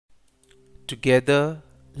Together,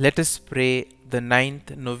 let us pray the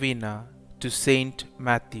ninth novena to Saint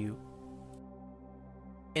Matthew.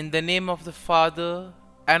 In the name of the Father,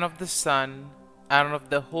 and of the Son, and of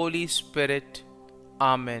the Holy Spirit.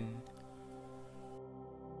 Amen.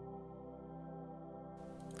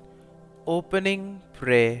 Opening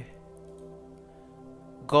prayer.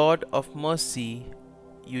 God of mercy,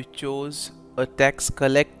 you chose a tax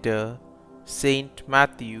collector, Saint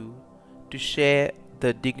Matthew, to share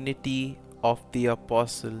the dignity of the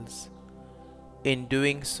apostles. In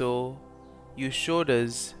doing so, you showed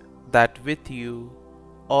us that with you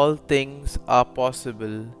all things are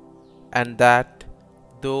possible, and that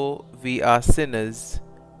though we are sinners,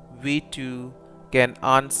 we too can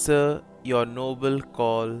answer your noble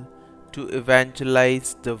call to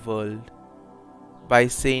evangelize the world. By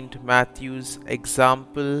Saint Matthew's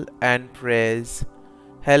example and prayers,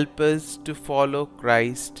 help us to follow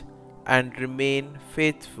Christ and remain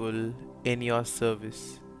faithful in your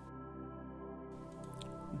service.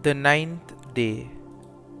 The ninth day.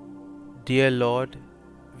 Dear Lord,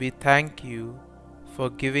 we thank you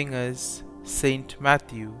for giving us Saint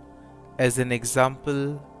Matthew as an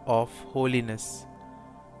example of holiness.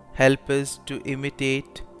 Help us to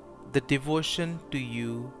imitate the devotion to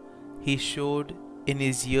you he showed in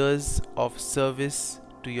his years of service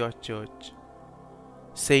to your church.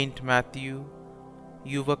 Saint Matthew,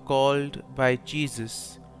 you were called by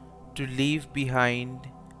Jesus to leave behind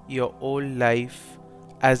your old life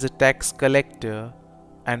as a tax collector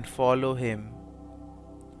and follow him.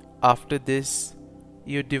 After this,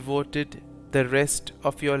 you devoted the rest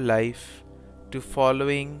of your life to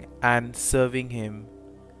following and serving him.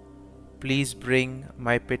 Please bring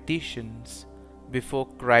my petitions before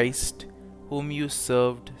Christ, whom you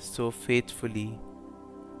served so faithfully.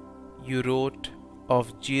 You wrote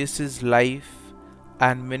of Jesus' life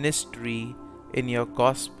and ministry in your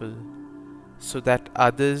gospel, so that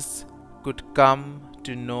others could come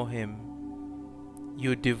to know him.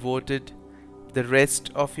 You devoted the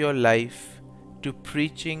rest of your life to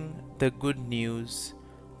preaching the good news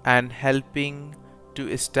and helping to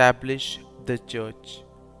establish the church.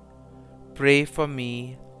 Pray for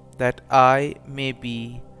me that I may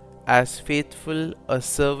be as faithful a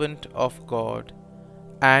servant of God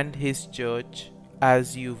and his church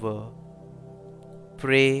as you were.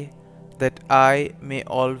 Pray that I may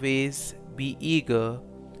always be eager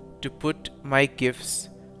to put my gifts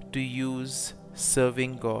to use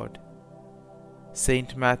serving God.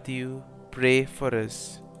 Saint Matthew, pray for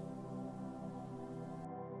us.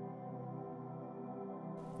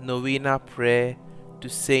 Novena prayer to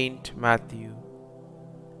Saint Matthew.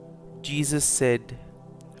 Jesus said,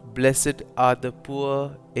 "Blessed are the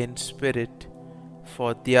poor in spirit,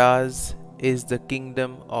 for theirs is the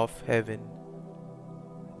kingdom of heaven."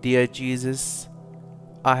 Dear Jesus,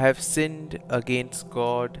 I have sinned against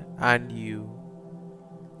God and you.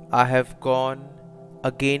 I have gone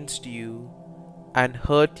against you and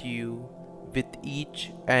hurt you with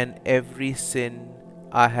each and every sin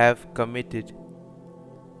I have committed.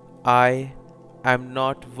 I am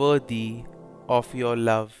not worthy of your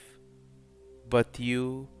love, but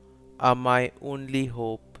you are my only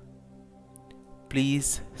hope.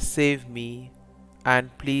 Please save me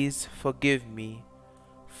and please forgive me,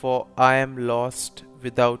 for I am lost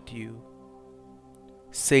without you.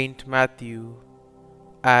 Saint Matthew,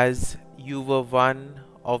 as you were one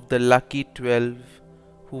of the lucky 12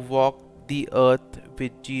 who walked the earth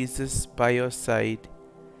with Jesus by your side,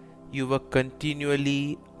 you were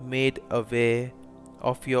continually made aware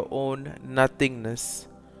of your own nothingness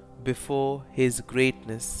before his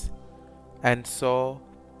greatness, and saw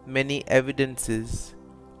many evidences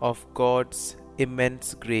of God's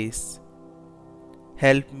immense grace.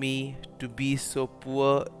 Help me to be so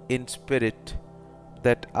poor in spirit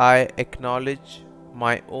that I acknowledge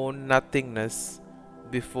my own nothingness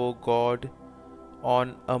before God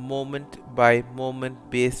on a moment-by-moment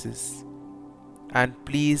basis, and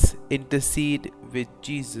please intercede with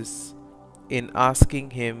Jesus in asking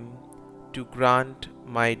him to grant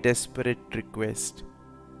my desperate request.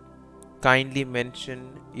 Kindly mention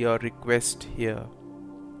your request here.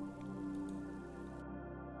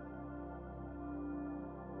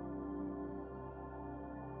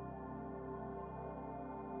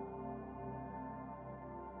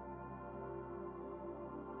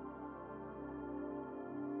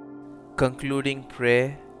 Concluding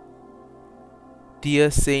prayer.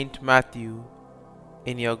 Dear Saint Matthew,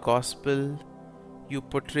 in your Gospel, you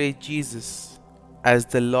portray Jesus as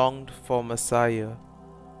the longed-for Messiah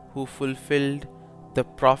who fulfilled the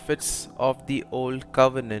prophets of the Old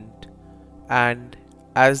Covenant, and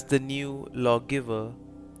as the new lawgiver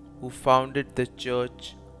who founded the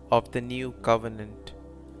Church of the new covenant.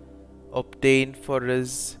 Obtain for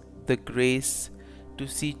us the grace to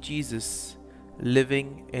see Jesus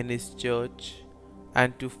living in His church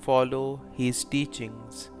and to follow His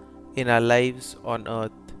teachings in our lives on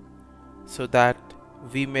earth, so that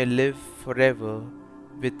we may live forever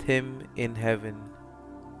with Him in heaven.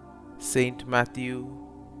 Saint Matthew,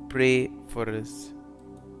 pray for us.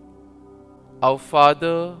 Our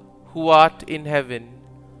Father, who art in heaven,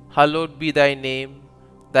 hallowed be thy name.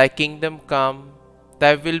 Thy kingdom come,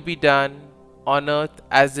 thy will be done, on earth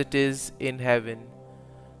as it is in heaven.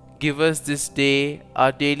 Give us this day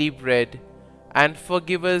our daily bread, and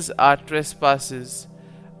forgive us our trespasses,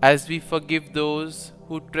 as we forgive those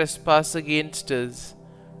who trespass against us.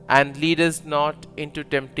 And lead us not into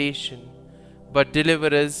temptation, but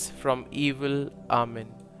deliver us from evil. Amen.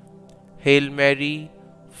 Hail Mary,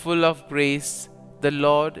 full of grace, the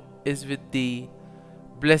Lord is with thee.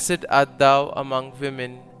 Blessed art thou among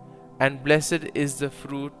women, and blessed is the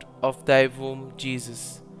fruit of thy womb,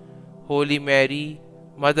 Jesus. Holy Mary,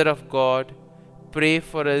 Mother of God, pray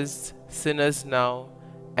for us sinners now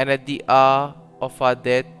and at the hour of our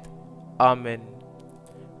death. Amen.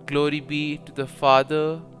 Glory be to the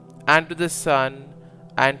Father, and to the Son,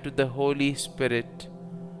 and to the Holy Spirit,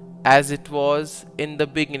 as it was in the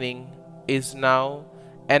beginning, is now,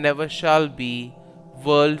 and ever shall be,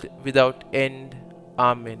 world without end.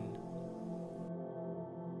 Amen.